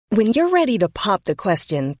When you're ready to pop the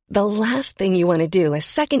question, the last thing you want to do is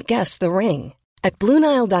second-guess the ring. At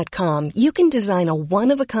BlueNile.com, you can design a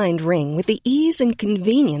one-of-a-kind ring with the ease and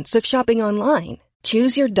convenience of shopping online.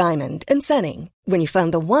 Choose your diamond and setting. When you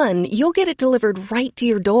find the one, you'll get it delivered right to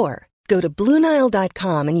your door. Go to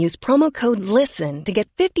BlueNile.com and use promo code LISTEN to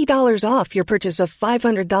get $50 off your purchase of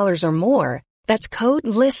 $500 or more. That's code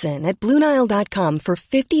LISTEN at BlueNile.com for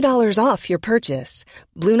 $50 off your purchase.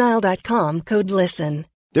 BlueNile.com, code LISTEN.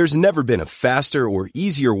 There's never been a faster or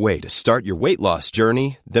easier way to start your weight loss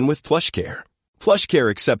journey than with PlushCare. PlushCare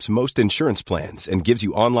accepts most insurance plans and gives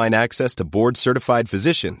you online access to board-certified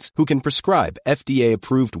physicians who can prescribe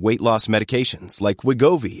FDA-approved weight loss medications like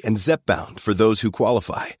Wegovy and Zepbound for those who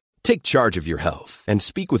qualify. Take charge of your health and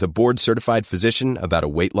speak with a board-certified physician about a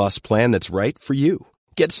weight loss plan that's right for you.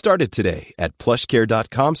 Get started today at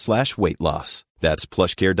plushcare.com/weight loss. That's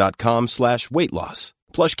plushcare.com/weight loss.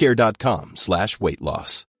 plushcare.com/weight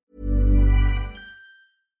loss.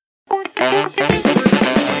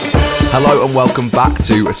 Hello and welcome back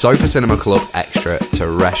to Sofa Cinema Club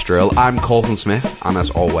Extraterrestrial. I'm Colton Smith, and as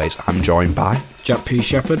always, I'm joined by Jack P.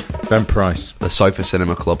 Shepherd, Ben Price. The Sofa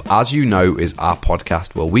Cinema Club, as you know, is our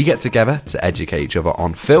podcast where we get together to educate each other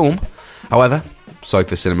on film. However,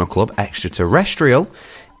 Sofa Cinema Club Extraterrestrial,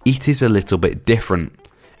 it is a little bit different.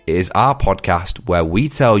 It is our podcast where we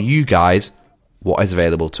tell you guys what is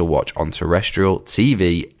available to watch on terrestrial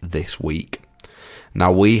TV this week.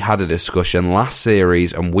 Now, we had a discussion last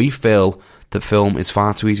series, and we feel that film is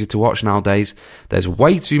far too easy to watch nowadays. There's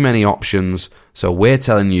way too many options, so we're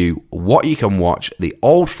telling you what you can watch the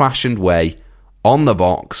old-fashioned way on the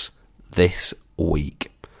box this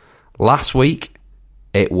week. Last week,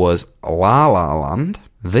 it was La La Land.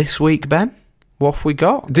 This week, Ben, what have we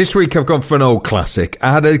got? This week, I've gone for an old classic.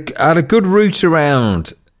 I had a good route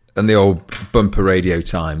around in the old bumper radio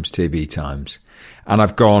times, TV times, and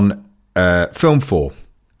I've gone Film 4.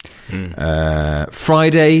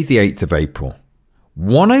 Friday, the 8th of April,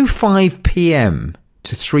 1:05 p.m.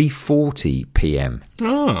 to 3:40 p.m.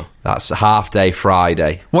 Oh. That's half-day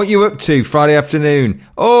Friday. What you up to Friday afternoon?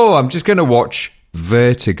 Oh, I'm just going to watch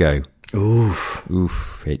Vertigo.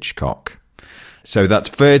 Oof, Hitchcock. So that's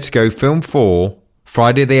Vertigo, Film 4,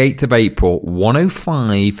 Friday the 8th of April,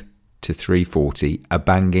 1:05 to 3:40, a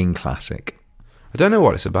banging classic. I don't know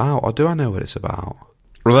what it's about, or do I know what it's about?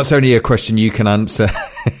 Well, that's only a question you can answer.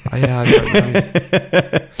 Yeah, I don't know.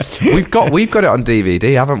 We've got it on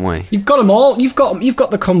DVD, haven't we? You've got them all. You've got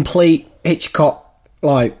the complete Hitchcock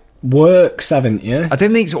works, haven't you? I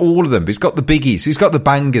don't think it's all of them, but he's got the biggies. He's got the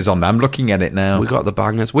bangers on there. I'm looking at it now. We got the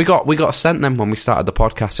bangers. We got sent them when we started the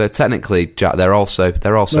podcast. So technically, Jack, they're also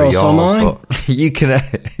yours. Mine. But you can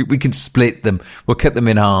we can split them. We'll cut them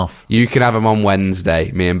in half. You can have them on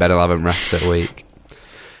Wednesday. Me and Ben will have them rest of the week.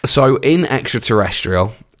 So in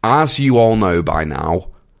Extraterrestrial, as you all know by now,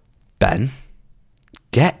 Ben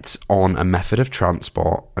gets on a method of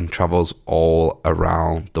transport and travels all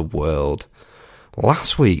around the world.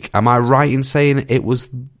 Last week, am I right in saying it was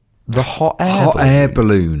the hot air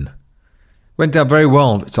balloon? Went down very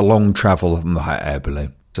well. It's a long travel on the hot air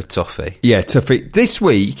balloon. It's a toughie. Yeah, toughie. This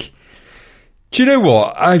week, do you know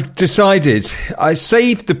what? I've decided, I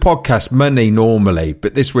save the podcast money normally,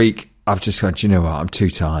 but this week I've just gone, do you know what? I'm too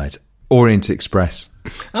tired. Orient Express.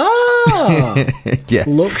 Ah! Yeah.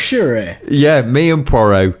 Luxury. Yeah, me and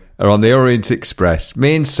Poirot are on the Orient Express.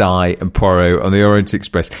 Me and Si and Poirot on the Orient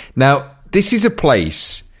Express. Now, this is a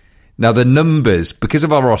place. Now, the numbers, because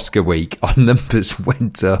of our Oscar week, our numbers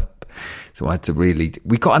went up. So I had to we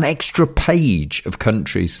got an extra page of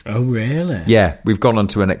countries. Oh, really? Yeah, we've gone on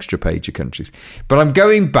to an extra page of countries. But I'm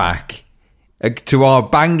going back to our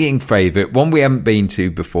banging favourite, one we haven't been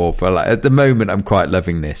to before. At the moment, I'm quite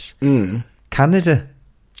loving this. Canada.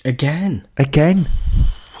 Again.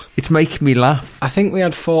 It's making me laugh. I think we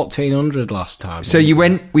had 1,400 last time. So we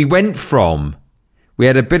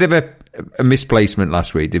had a bit of a misplacement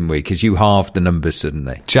last week, didn't we? Because you halved the numbers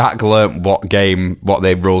suddenly. Jack learnt what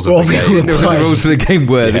the rules of the game were. The rules of the game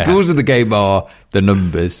were. Yeah. The rules of the game are the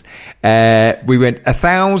numbers. We went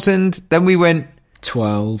 1,000, then we went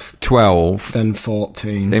 12, then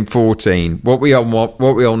 14. What we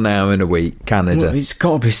on now in a week? Canada. Well, it's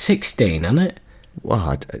got to be 16, hasn't it?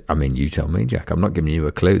 Well, I mean, you tell me, Jack. I'm not giving you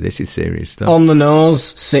a clue. This is serious stuff. On the nose,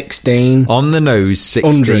 16. On the nose,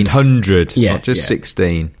 1,600. Yeah, not just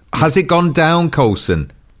 16. Has it gone down,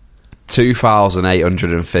 Coulson?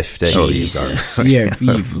 2,850. Jesus.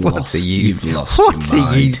 You've lost. What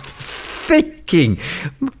are you thinking?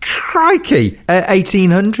 Crikey.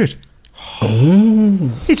 1,800.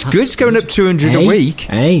 Oh, it's good. It's going up 200 a week.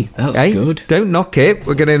 Hey, that's good. Don't knock it.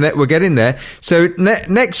 We're getting there. So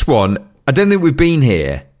next one, I don't think we've been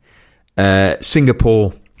here,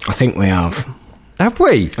 Singapore. I think we have. Have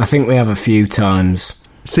we? I think we have a few times.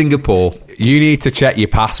 Singapore. You need to check your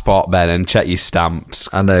passport, Ben, and check your stamps.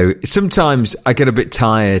 I know. Sometimes I get a bit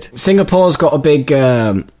tired. Singapore's got a big...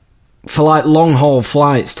 for like long haul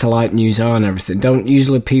flights to like New Zealand and everything, don't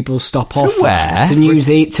usually people stop off where? to New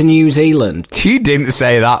Zealand? You didn't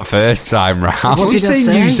say that first time, Ralph. What did you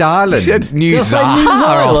say? New Zealand. You said New Did I say New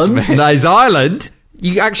Zealand. Zealand? New Zealand?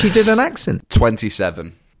 You actually did an accent.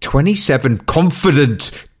 27. 27.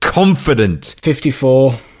 Confident.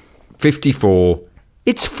 54. 54.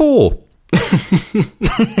 It's 4.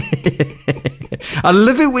 I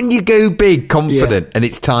love it when you go big, confident, and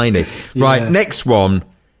it's tiny. Right, next one.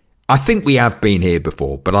 I think we have been here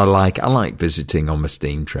before, but I like visiting on the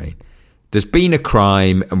steam train. There's been a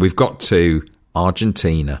crime, and we've got to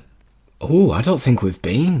Argentina. Oh, I don't think we've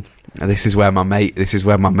been. This is where my mate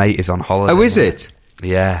is on holiday. Oh, is it?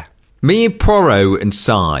 Yeah. Me and Porro and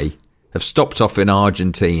Si have stopped off in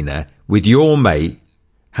Argentina with your mate.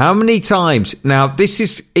 How many times? Now, this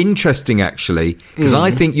is interesting, actually, because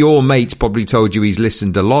I think your mate's probably told you he's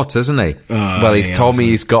listened a lot, hasn't he? Well, he's told me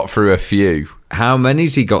he's got through a few. How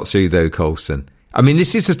many's he got through, though, Coulson? I mean,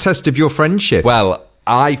 this is a test of your friendship. Well,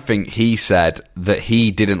 I think he said that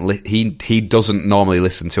he didn't. He doesn't normally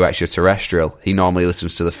listen to Extraterrestrial. He normally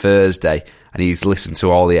listens to the Thursday, and he's listened to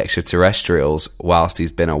all the Extraterrestrials whilst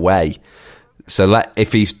he's been away. So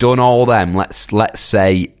if he's done all them, I'm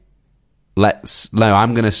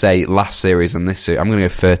going to say last series and this series. I'm going to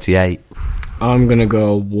go 38. I'm going to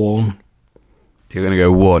go 1. You're going to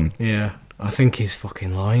go 1. Yeah, I think he's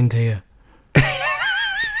fucking lying to you.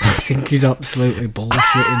 I think he's absolutely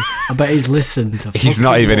bullshitting. I bet he's listened to... He's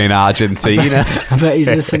not even in Argentina. I bet he's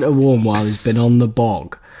listened to 1 while he's been on the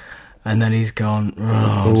bog. And then he's gone,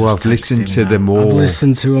 I've listened to them all. I've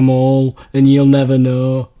listened to them all, and you'll never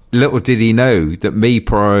know. Little did he know that me,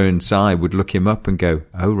 Porro and Si would look him up and go,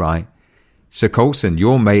 oh, right. So, Coulson,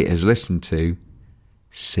 your mate has listened to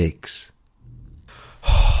 6.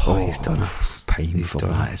 He's done it. Painful,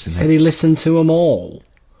 that, isn't it? Said he listened to them all.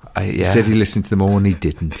 He said he listened to them all and he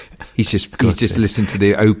didn't. He's just listened to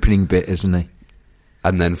the opening bit, isn't he?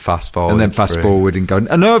 And then fast forward. And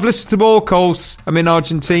going, I know I've listened to them all, Coles. I'm in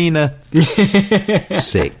Argentina.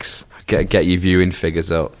 6. Get your viewing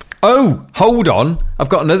figures up. Oh, hold on. I've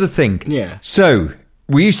got another thing. Yeah. So,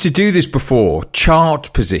 we used to do this before.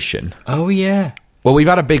 Chart position. Oh, yeah. Well, we've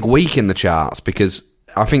had a big week in the charts because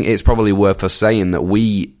I think it's probably worth us saying that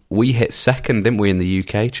we hit second, didn't we, in the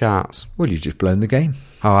UK charts? Well, you've just blown the game.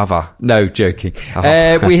 Oh, have I? No, joking.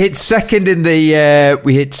 Oh. We hit second in the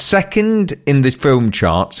film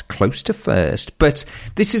charts, close to first, but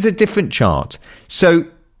this is a different chart. So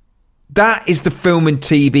that is the film and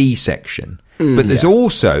TV section, but there's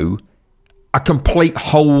also a complete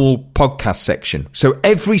whole podcast section. So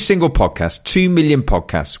every single podcast, 2 million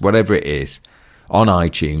podcasts, whatever it is, on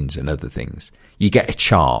iTunes and other things, you get a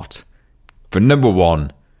chart from number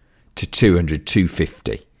 1 to 200,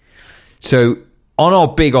 250. So on our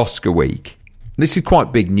big Oscar week, this is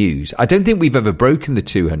quite big news. I don't think we've ever broken the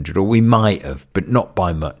 200, or we might have, but not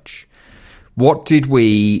by much. What did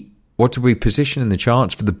we position in the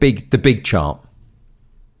charts for the big chart?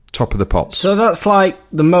 Top of the pops. So that's like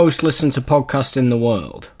the most listened to podcast in the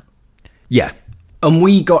world. Yeah. And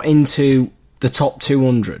we got into the top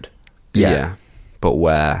 200. Yeah. But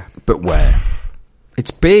where?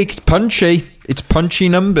 It's big, it's punchy. It's punchy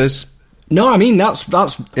numbers. No, I mean, that's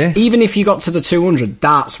Yeah. even if you got to the 200,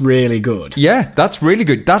 that's really good. Yeah, that's really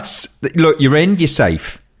good. Look, you're in, you're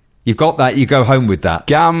safe. You've got that, you go home with that.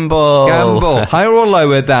 Gamble. Higher or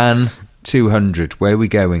lower than 200? Where are we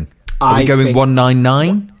going? Are we I going think-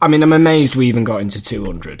 199? I mean, I'm amazed we even got into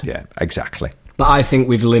 200. Yeah, exactly. But I think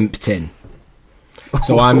we've limped in.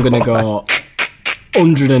 So I'm going to go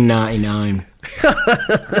 199.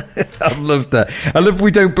 I love that. I love we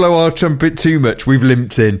don't blow our trumpet too much. We've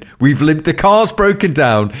limped in. The car's broken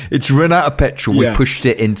down. It's run out of petrol. Yeah. We pushed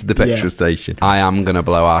it into the petrol station. I am going to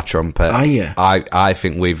blow our trumpet. Are you? I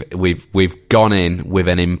think we've gone in with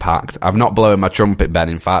an impact. I'm not blowing my trumpet, Ben.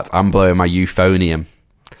 In fact, I'm blowing my euphonium.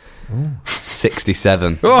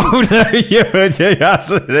 67. Oh no!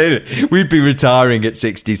 We'd be retiring at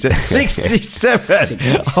 67. 67.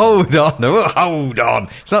 Hold on.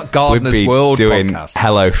 It's not We'd Gardener's be World doing podcast.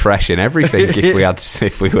 Hello Fresh and everything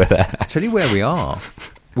if we were there. I tell you where we are.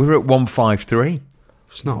 We're at 153.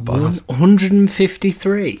 It's not bad.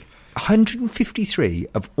 153. 153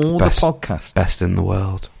 of all Best- the podcasts. Best in the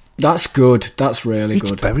world. That's good. That's really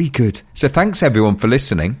It's good. very good. So thanks everyone for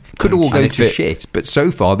listening. Could all go And if to it- shit, but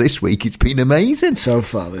so far this week it's been amazing. So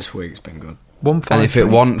far this week's been good. 153. And if it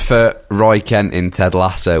wasn't for Roy Kent in Ted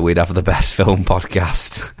Lasso, we'd have the best film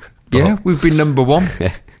podcast. Yeah, we've been number one.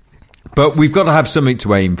 But we've got to have something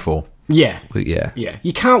to aim for. Yeah. Yeah. Yeah.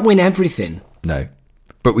 You can't win everything. No.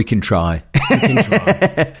 But we can try. You can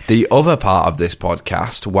try. The other part of this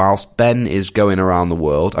podcast, whilst Ben is going around the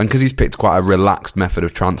world, and because he's picked quite a relaxed method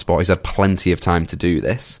of transport, he's had plenty of time to do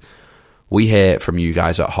this, we hear from you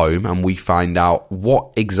guys at home and we find out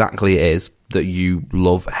what exactly it is that you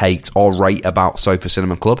love, hate, or rate about Sofa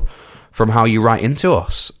Cinema Club from how you write into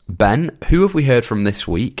us. Ben, who have we heard from this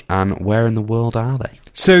week and where in the world are they?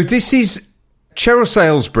 So this is Cheryl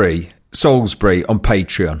Salisbury on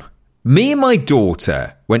Patreon. Me and my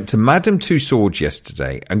daughter went to Madame Tussauds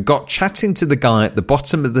yesterday and got chatting to the guy at the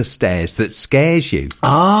bottom of the stairs that scares you.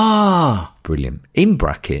 Ah. Brilliant. In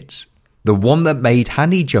brackets, the one that made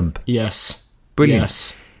Hanny jump. Yes. Brilliant.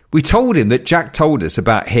 Yes. We told him that Jack told us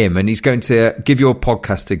about him and he's going to give your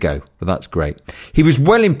podcast a go. Well, that's great. He was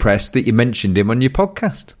well impressed that you mentioned him on your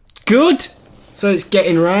podcast. Good. So it's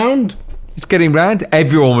getting round. It's getting round.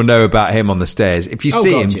 Everyone will know about him on the stairs. If you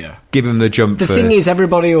see him, yeah. give him the jump The first. thing is,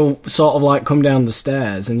 everybody will sort of like come down the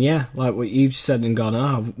stairs and like what you've said and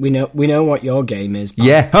gone, we know what your game is. But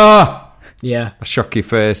Yeah. Ah! yeah. I'll shock you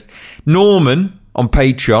first. Norman on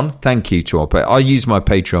Patreon. Thank you to our I use my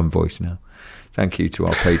Patreon voice now. Thank you to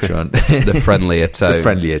our Patreon. The friendlier tone. The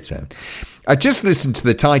friendlier tone. I just listened to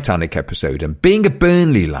the Titanic episode and being a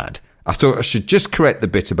Burnley lad, I thought I should just correct the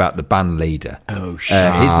bit about the band leader. Oh, shit.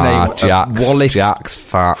 His name Wallace. Jack's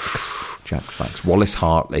facts. Wallace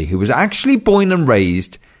Hartley, who was actually born and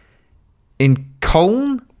raised in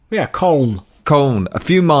Colne? Yeah, Colne, a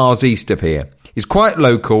few miles east of here. He's quite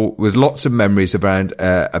local with lots of memories of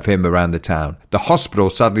him around the town. The hospital,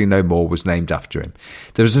 sadly no more, was named after him.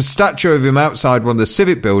 There is a statue of him outside one of the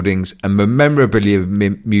civic buildings and a memorabilia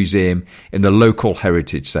museum in the local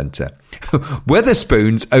heritage centre.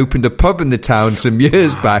 Weatherspoons opened a pub in the town some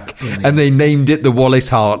years back and they named it the Wallace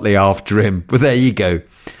Hartley after him. Well, there you go.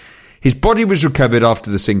 His body was recovered after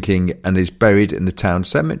the sinking and is buried in the town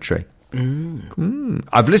cemetery.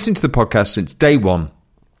 I've listened to the podcast since day one.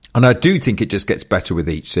 And I do think it just gets better with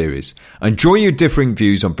each series. I enjoy your differing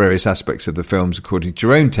views on various aspects of the films according to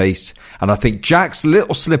your own taste, and I think Jack's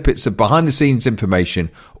little snippets of behind-the-scenes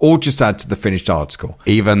information all just add to the finished article.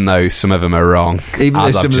 Even though some of them are wrong. Even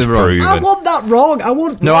though some of them are wrong. I want that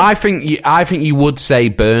wrong. No, I think you would say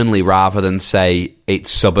Burnley rather than say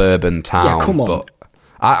it's suburban town. Yeah, come on. But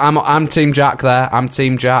I'm Team Jack there. I'm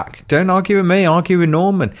Team Jack. Don't argue with me, argue with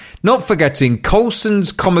Norman. Not forgetting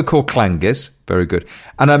Coulson's comical clangers. Very good.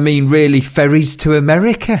 And I mean really ferries to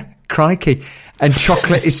America. Crikey. And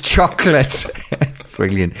chocolate is chocolate.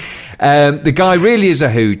 Brilliant. The guy really is a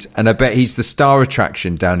hoot, and I bet he's the star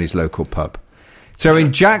attraction down his local pub. So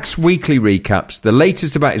in Jack's weekly recaps, the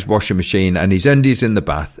latest about his washing machine and his undies in the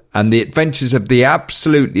bath, and the adventures of the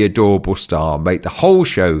absolutely adorable star make the whole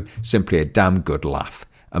show simply a damn good laugh.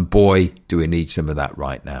 And boy, do we need some of that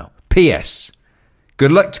right now. P.S.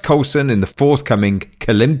 Good luck to Coulson in the forthcoming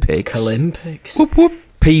Olympics. Whoop, whoop.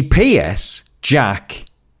 P.P.S. Jack.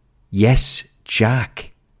 Yes,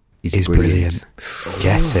 Jack is brilliant.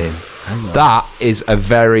 Get him. That is a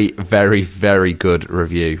very, very, very good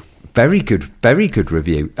review. Very good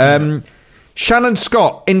review. Shannon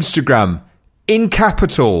Scott, Instagram, in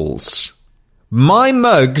capitals. My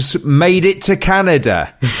mugs made it to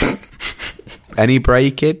Canada. Any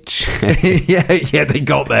breakage? yeah, they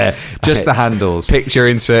got there. Just the handles. Picture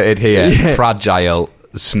inserted here. Yeah. Fragile.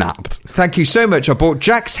 Snapped. Thank you so much. I bought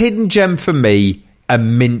Jack's hidden gem for me, a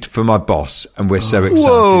mint for my boss, and we're so excited.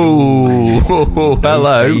 Whoa,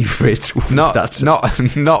 hello.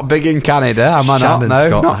 Favourite. Not big in Canada, am I Shannon not?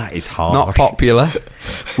 No, Scott, that is harsh. Not popular.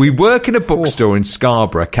 We work in a bookstore in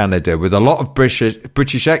Scarborough, Canada, with a lot of British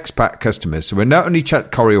expat customers. So we not only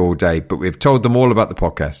chat Corrie all day, but we've told them all about the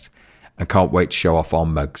podcast and can't wait to show off our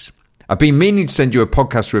mugs. I've been meaning to send you a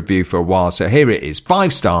podcast review for a while, so here it is.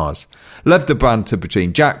 5 stars. Love the banter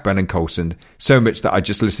between Jack, Ben and Coulson so much that I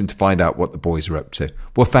just listened to find out what the boys are up to.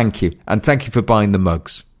 Well, thank you. And thank you for buying the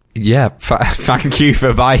mugs. Yeah, thank you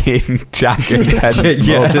for buying Jack and Ben's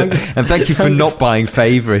mug. And thank you for not buying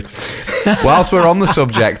Favourite. Whilst we're on the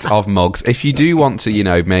subject of mugs, if you do want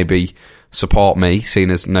to, maybe support me,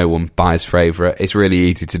 seeing as no one buys Favourite, it's really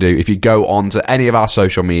easy to do. If you go on to any of our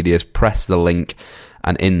social medias, press the link,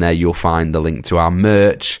 and in there you'll find the link to our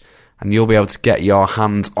merch, and you'll be able to get your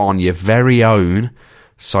hands on your very own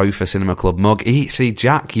Sofa Cinema Club mug. See,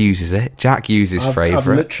 Jack uses it. Jack uses Favourite. I've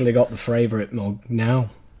literally got the Favourite mug now.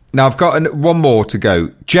 Now, I've got one more to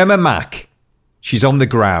go. Gemma Mack. She's on the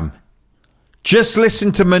gram. Just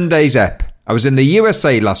listen to Monday's ep. I was in the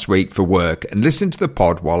USA last week for work and listened to the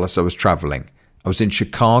pod whilst I was travelling. I was in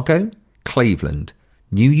Chicago, Cleveland,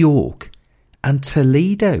 New York, and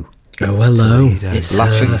Toledo. Oh, hello. Toledo. It's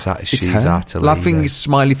laughing. her. Is that she's It's her. our Toledo. Laughing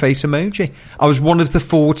smiley face emoji. I was one of the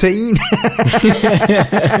 14.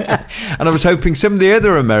 And I was hoping some of the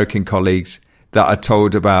other American colleagues that I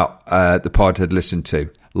told about the pod had listened to.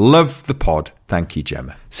 Love the pod. Thank you,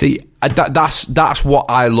 Gemma. See, that's what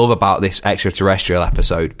I love about this extraterrestrial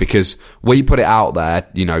episode, because we put it out there,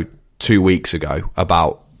 2 weeks ago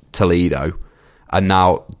about Toledo, and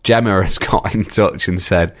now Gemma has got in touch and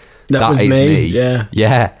said That was is me,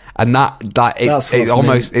 yeah. And it's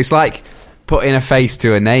almost, it's like putting a face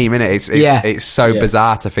to a name, innit? It's so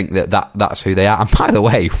bizarre to think that's who they are. And by the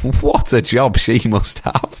way, what a job she must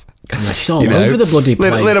have. She's all over the bloody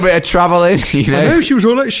place. Little bit of travelling, I know, she was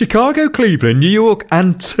all at Chicago, Cleveland, New York,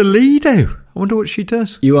 and Toledo. I wonder what she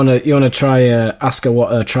does. You wanna try ask her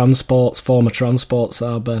what her former transports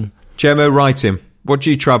are, Ben? Gemma, write him. What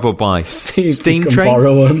do you travel by? Steam train?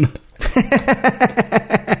 Borrow them.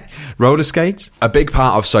 Roller skates? A big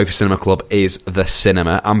part of Sofa Cinema Club is the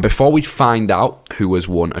cinema, and before we find out who has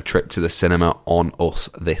won a trip to the cinema on us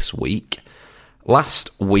this week, last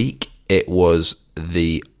week it was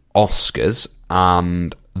the Oscars,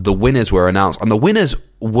 and the winners were announced, and the winners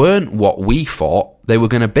weren't what we thought they were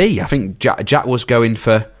going to be. I think Jack was going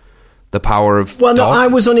for The Power of Well, no, Dog. I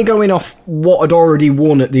was only going off what had already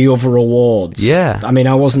won at the other awards. Yeah. I mean,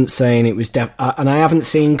 I wasn't saying it was... and I haven't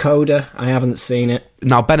seen Coda. I haven't seen it.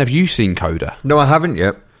 Now, Ben, have you seen Coda? No, I haven't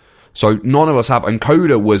yet. So none of us have, and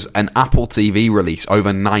Coda was an Apple TV release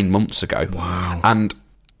over 9 months ago. Wow. And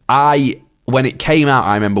when it came out,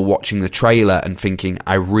 I remember watching the trailer and thinking,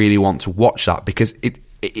 I really want to watch that, because it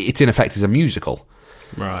in effect is a musical.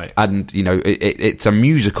 Right. And, it's a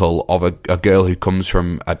musical of a girl who comes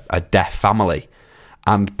from a deaf family.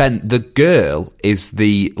 And Ben, the girl is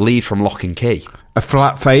the lead from Lock and Key. A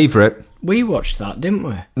flat favourite. We watched that, didn't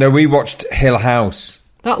we? No, we watched Hill House.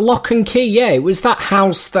 That Lock and Key, yeah. It was that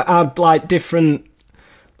house that had, different...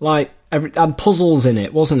 had puzzles in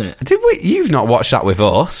it, wasn't it? You've not watched that with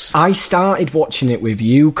us. I started watching it with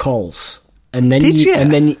you, Coles. And then Did you?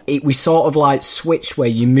 And then we sort of, switched where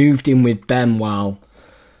you moved in with Ben while...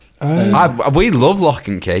 We love Lock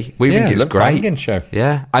and Key. We think it's great. Banging show.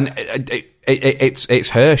 Yeah, and it's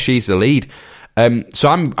her. She's the lead. So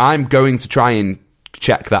I'm going to try and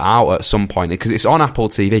check that out at some point, because it's on Apple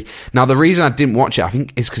TV. Now, the reason I didn't watch it, I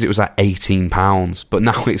think, is because it was like £18, but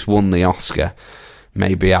now it's won the Oscar.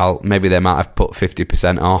 Maybe they might have put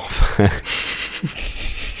 50% off.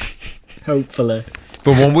 Hopefully.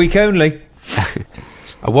 For 1 week only.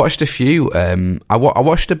 I watched a few. I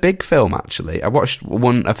watched a big film, actually. I watched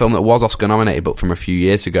a film that was Oscar nominated, but from a few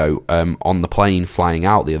years ago, on the plane flying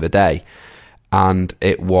out the other day, and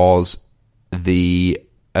it was The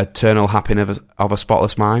Eternal Happiness of a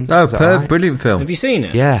Spotless Mind. Oh, right? brilliant film. Have you seen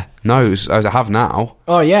it? Yeah, no, as I have now.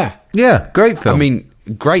 Oh, yeah. Yeah, great film. I mean,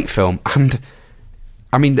 great film, and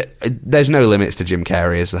I mean, there's no limits to Jim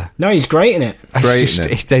Carrey, is there? No, he's great in it. Great, It's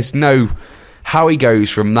isn't it? there's no... How he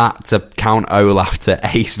goes from that to Count Olaf to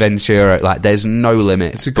Ace Ventura, there's no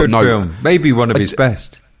limit. It's a good film. Maybe one of his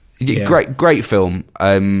best. Yeah. Great film.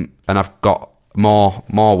 And I've got more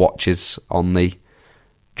watches on the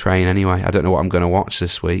train anyway. I don't know what I'm going to watch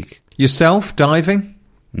this week. Yourself, diving?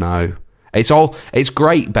 No. It's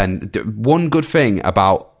great, Ben. One good thing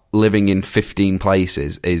about living in 15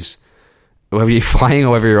 places is whether you're flying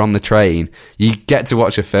or whether you're on the train, you get to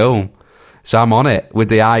watch a film. So I'm on it with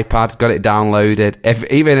the iPad, got it downloaded.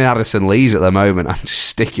 Even in Addison Lee's at the moment, I'm just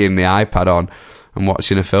sticking the iPad on and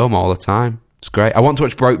watching a film all the time. It's great. I want to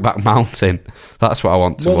watch Brokeback Mountain. That's what I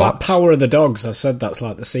want to watch. That Power of the Dogs, I said that's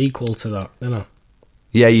like the sequel to that, didn't I?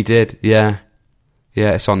 Yeah, you did. Yeah,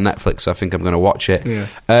 it's on Netflix, so I think I'm going to watch it.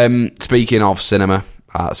 Yeah. Speaking of cinema,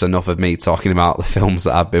 that's enough of me talking about the films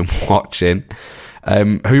that I've been watching.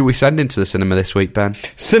 Who are we sending to the cinema this week, Ben?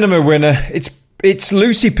 Cinema winner. It's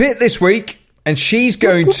Lucy Pitt this week, and she's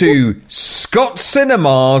going to Scott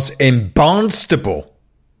Cinemas in Barnstable.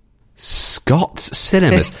 Scott's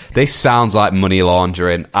Cinemas. This sounds like money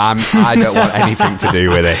laundering. I don't want anything to do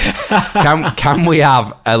with it. Can we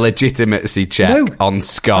have a legitimacy check on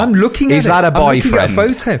Scott? I'm looking at Is that a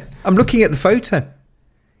boyfriend? I'm looking at the photo.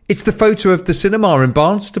 It's the photo of the cinema in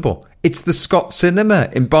Barnstable. It's the Scott Cinema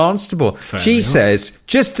in Barnstable. She says,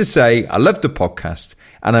 just to say, I love the podcast,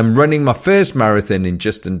 and I'm running my first marathon in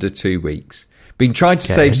just under 2 weeks. Been trying to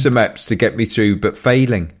save some eps to get me through, but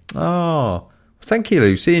failing. Oh, thank you,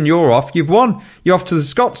 Lucy. And you're off. You've won. You're off to the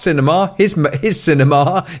Scott Cinema, his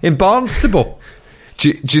cinema in Barnstable.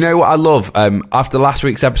 Do you know what I love? After last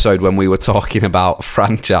week's episode when we were talking about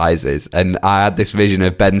franchises and I had this vision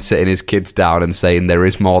of Ben sitting his kids down and saying there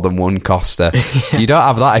is more than one Costa. You don't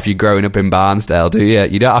have that if you're growing up in Barnsdale, do you?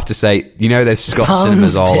 You don't have to say, there's Scott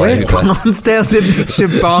Cinemas all Where's over. Barnsdale's in picture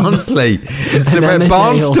Barnsley? It's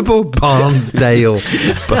Barnstable,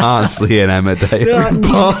 Barnsdale. Barnsley and Emmerdale.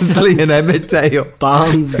 Barnsley and Emmerdale.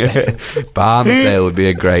 Barnsdale would be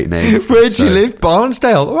a great name. Where do you live?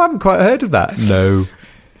 Barnsdale? Oh, I haven't quite heard of that. No.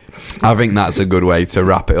 I think that's a good way to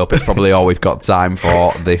wrap it up. It's probably all we've got time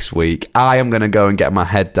for this week. I am going to go and get my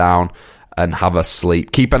head down and have a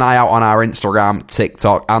sleep. Keep an eye out on our Instagram,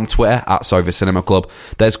 TikTok and Twitter at Sofa Cinema Club.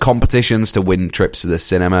 There's competitions to win trips to the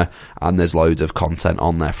cinema and there's loads of content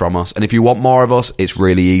on there from us. And if you want more of us, it's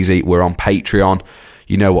really easy. We're on Patreon.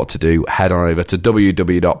 You know what to do. Head on over to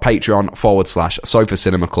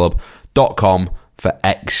www.patreon.com/sofacinemaclub.com for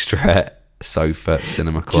extra Sofa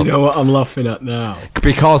Cinema Club. Do you know what I'm laughing at now?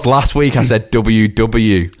 Because last week I said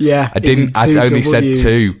WW. Yeah. I only said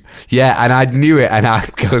 2. Yeah, and I knew it, and I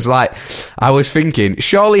was thinking,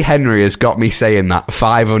 surely Henry has got me saying that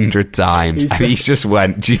 500 times, and he's just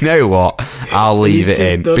went, do you know what? I'll leave it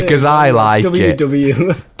in, because I like it.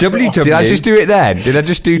 WW. Did I just do it then? Did I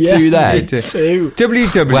just do 2 then? 2.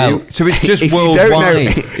 WW, Well, so it's just if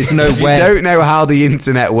worldwide. It's no if way. you don't know how the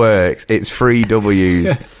internet works, it's 3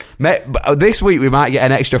 W's. This week we might get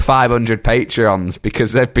an extra 500 Patreons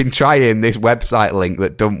because they've been trying this website link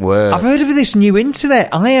that don't work. I've heard of this new internet.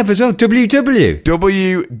 I have as well.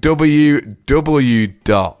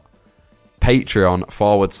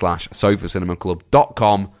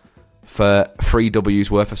 www.patreon.com/sofacinemaclub.com for 3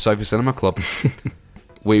 W's worth of Sofa Cinema Club.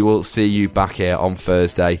 We will see you back here on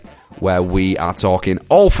Thursday where we are talking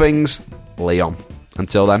all things Leon.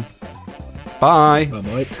 Until then, bye.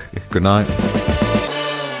 Bye-bye. Good night.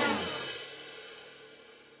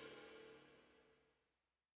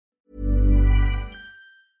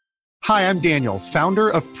 Hi, I'm Daniel, founder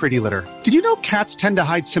of Pretty Litter. Did you know cats tend to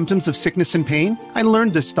hide symptoms of sickness and pain? I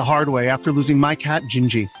learned this the hard way after losing my cat,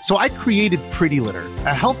 Gingy. So I created Pretty Litter,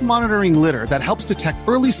 a health monitoring litter that helps detect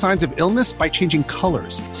early signs of illness by changing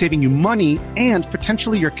colors, saving you money and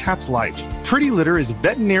potentially your cat's life. Pretty Litter is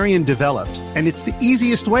veterinarian developed, and it's the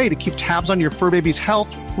easiest way to keep tabs on your fur baby's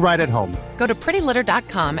health right at home. Go to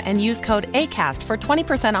prettylitter.com and use code ACAST for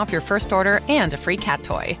 20% off your first order and a free cat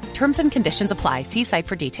toy. Terms and conditions apply. See site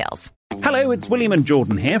for details. Hello, it's William and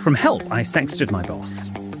Jordan here from Help, I Sexted My Boss.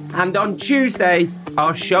 And on Tuesday,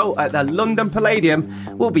 our show at the London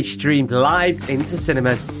Palladium will be streamed live into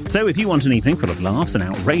cinemas. So if you want an evening full of laughs and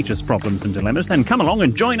outrageous problems and dilemmas, then come along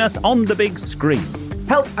and join us on the big screen.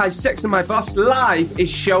 Help I Sexted My Boss Live is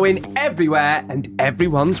showing everywhere and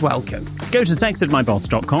everyone's welcome. Go to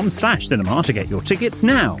sextedmyboss.com/cinema to get your tickets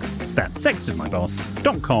now. That's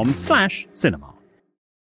sextedmyboss.com/cinema.